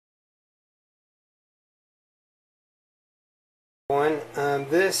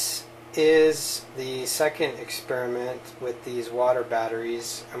This is the second experiment with these water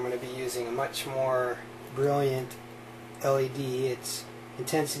batteries. I'm going to be using a much more brilliant LED. Its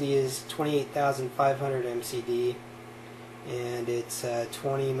intensity is 28,500 MCD and it's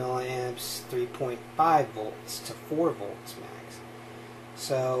 20 milliamps, 3.5 volts to 4 volts max.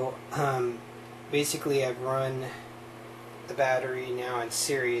 So basically I've run the battery now in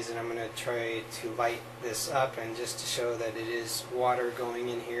series, and I'm going to try to light this up, and just to show that it is water going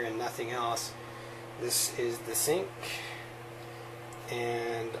in here and nothing else. This is the sink,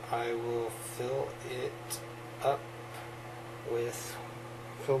 and I will fill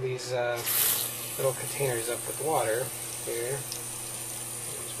these little containers up with water here.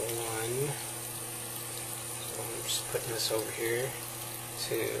 There's one. So I'm just putting this over here.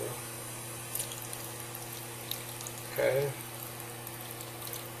 2. Okay.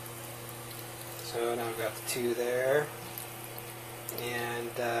 So now I've got the 2 there, and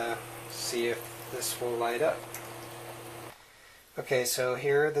see if this will light up. Okay, so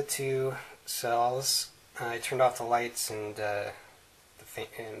here are the 2 cells. I turned off the lights and the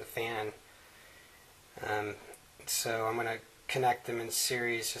fan. So I'm going to connect them in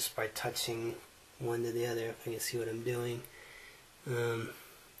series just by touching one to the other, if I can see what I'm doing.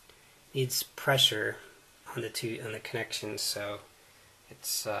 Needs pressure on the connections, so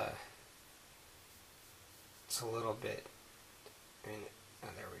it's a little bit. Oh,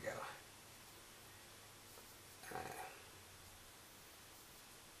 there we go.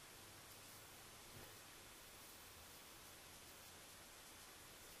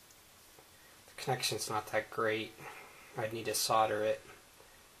 The connection's not that great. I'd need to solder it,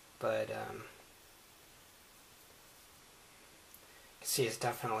 but you can see it's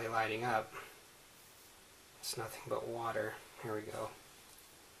definitely lighting up. It's nothing but water. Here we go.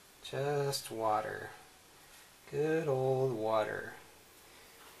 Just water. Good old water.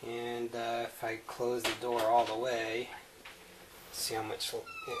 And if I close the door all the way, see how much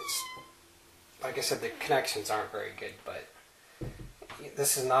it's. Like I said, the connections aren't very good, but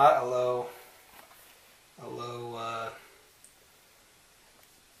this is not a low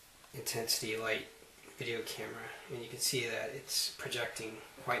intensity light video camera, and you can see that it's projecting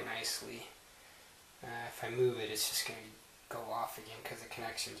quite nicely. If I move it, it's just going to go off again because the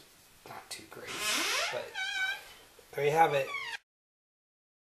connection's not too great. But there you have it.